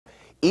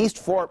East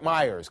Fort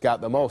Myers got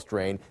the most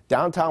rain.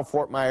 Downtown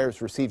Fort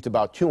Myers received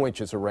about 2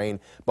 inches of rain,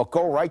 but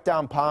go right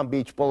down Palm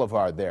Beach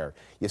Boulevard there.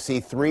 You see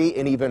 3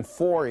 and even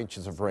 4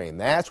 inches of rain.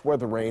 That's where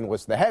the rain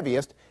was the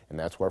heaviest, and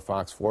that's where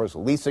Fox 4's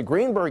Lisa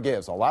Greenberg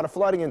is. A lot of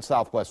flooding in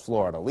Southwest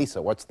Florida. Lisa,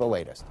 what's the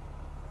latest?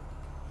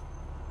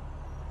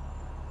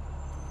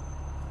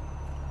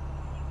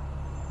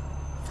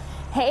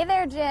 Hey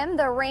there, Jim.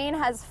 The rain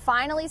has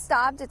finally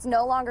stopped. It's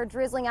no longer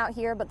drizzling out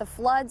here, but the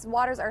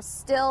waters are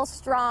still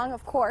strong,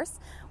 of course.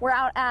 We're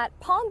out at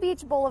Palm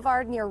Beach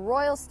Boulevard near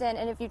Royalston,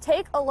 and if you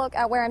take a look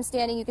at where I'm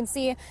standing, you can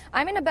see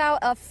I'm in about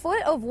a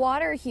foot of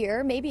water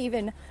here, maybe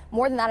even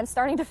more than that. I'm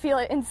starting to feel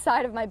it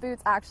inside of my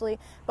boots, actually.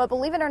 But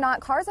believe it or not,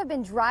 cars have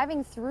been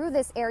driving through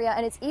this area,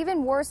 and it's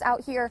even worse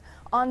out here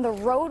on the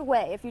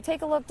roadway. If you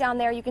take a look down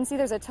there, you can see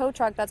there's a tow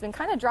truck that's been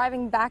kind of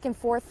driving back and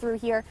forth through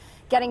here,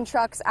 getting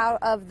trucks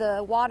out of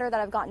the water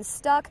that have gotten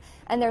stuck,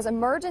 and there's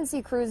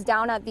emergency crews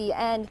down at the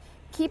end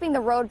keeping the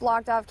road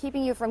blocked off,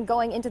 keeping you from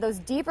going into those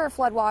deeper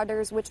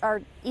floodwaters, which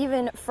are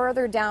even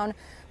further down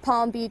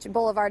Palm Beach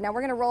Boulevard. Now we're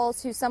going to roll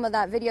to some of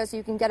that video so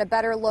you can get a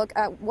better look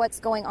at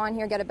what's going on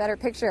here, get a better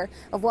picture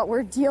of what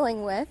we're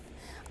dealing with.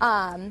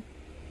 The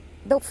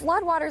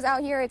floodwaters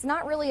out here, it's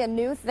not really a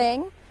new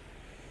thing.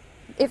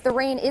 If the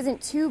rain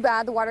isn't too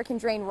bad, the water can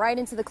drain right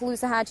into the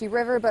Caloosahatchee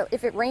River, but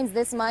if it rains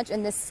this much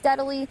and this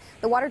steadily,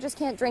 the water just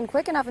can't drain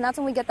quick enough, and that's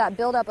when we get that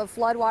buildup of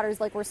floodwaters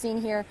like we're seeing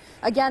here.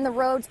 Again, the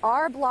roads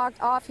are blocked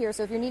off here,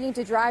 so if you're needing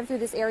to drive through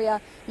this area,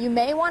 you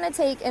may want to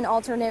take an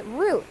alternate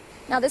route.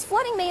 Now, this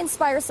flooding may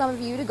inspire some of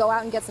you to go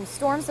out and get some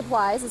storm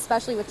supplies,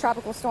 especially with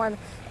Tropical Storm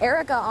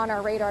Erika on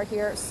our radar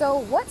here. So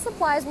what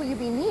supplies will you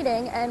be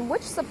needing, and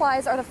which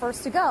supplies are the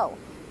first to go?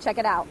 Check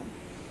it out.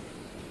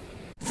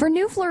 For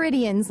new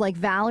Floridians like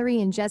Valerie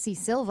and Jesse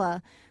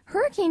Silva,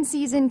 hurricane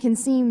season can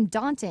seem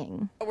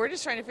daunting. We're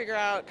just trying to figure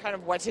out kind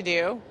of what to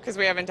do because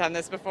we haven't done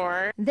this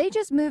before. They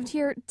just moved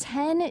here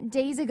 10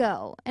 days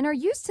ago and are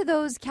used to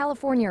those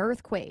California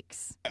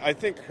earthquakes. I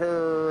think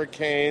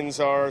hurricanes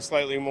are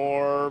slightly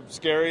more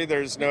scary.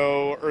 There's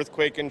no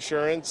earthquake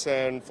insurance,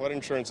 and flood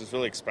insurance is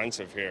really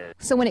expensive here.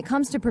 So when it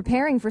comes to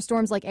preparing for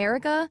storms like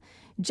Erika,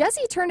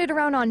 Jesse turned it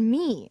around on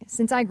me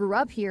since I grew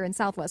up here in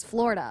Southwest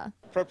Florida.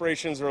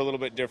 Preparations are a little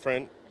bit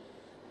different.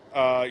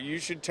 You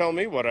should tell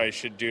me what I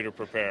should do to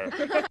prepare.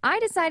 I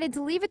decided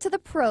to leave it to the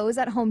pros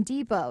at Home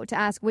Depot to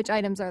ask which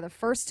items are the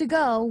first to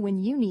go when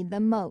you need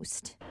them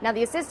most. Now,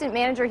 the assistant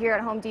manager here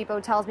at Home Depot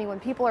tells me when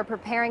people are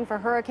preparing for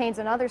hurricanes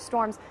and other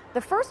storms,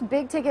 the first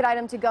big ticket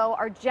item to go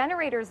are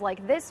generators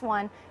like this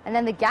one, and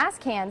then the gas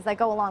cans that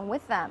go along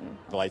with them.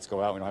 The lights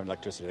go out, we don't have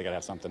electricity, they gotta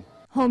have something.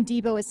 Home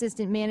Depot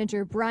assistant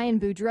manager Brian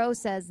Boudreau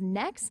says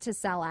next to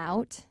sell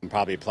out,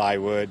 Probably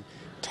plywood,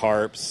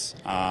 tarps,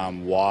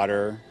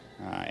 water,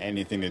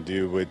 anything to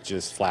do with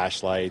just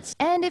flashlights.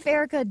 And if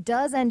Erika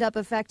does end up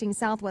affecting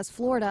Southwest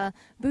Florida,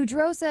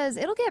 Boudreau says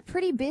it'll get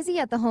pretty busy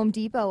at the Home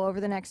Depot over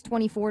the next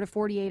 24 to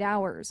 48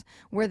 hours,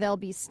 where they'll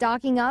be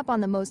stocking up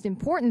on the most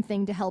important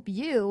thing to help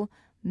you,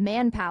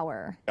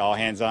 manpower. All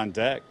hands on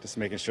deck, just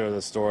making sure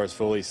the store is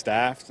fully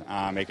staffed,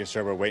 making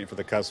sure we're waiting for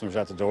the customers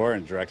at the door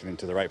and directing them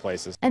to the right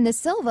places. And the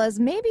Silvas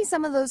may be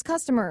some of those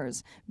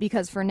customers,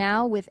 because for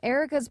now, with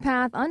Erika's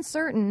path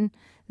uncertain,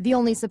 the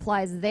only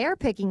supplies they're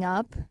picking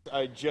up.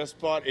 I just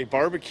bought a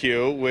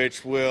barbecue,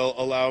 which will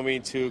allow me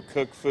to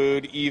cook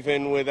food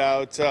even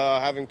without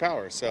having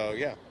power, so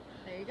yeah.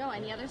 There you go.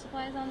 Any other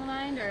supplies on the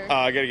mind? Or?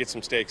 I gotta get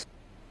some steaks.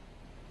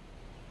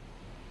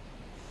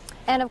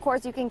 And of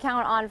course, you can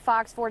count on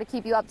Fox 4 to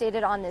keep you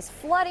updated on this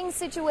flooding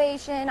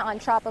situation, on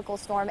Tropical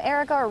Storm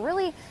Erika, or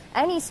really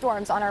any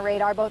storms on our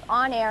radar, both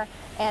on air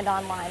and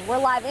online. We're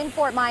live in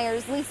Fort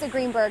Myers. Lisa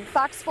Greenberg,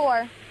 Fox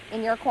 4,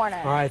 in your corner.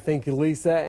 All right, thank you, Lisa.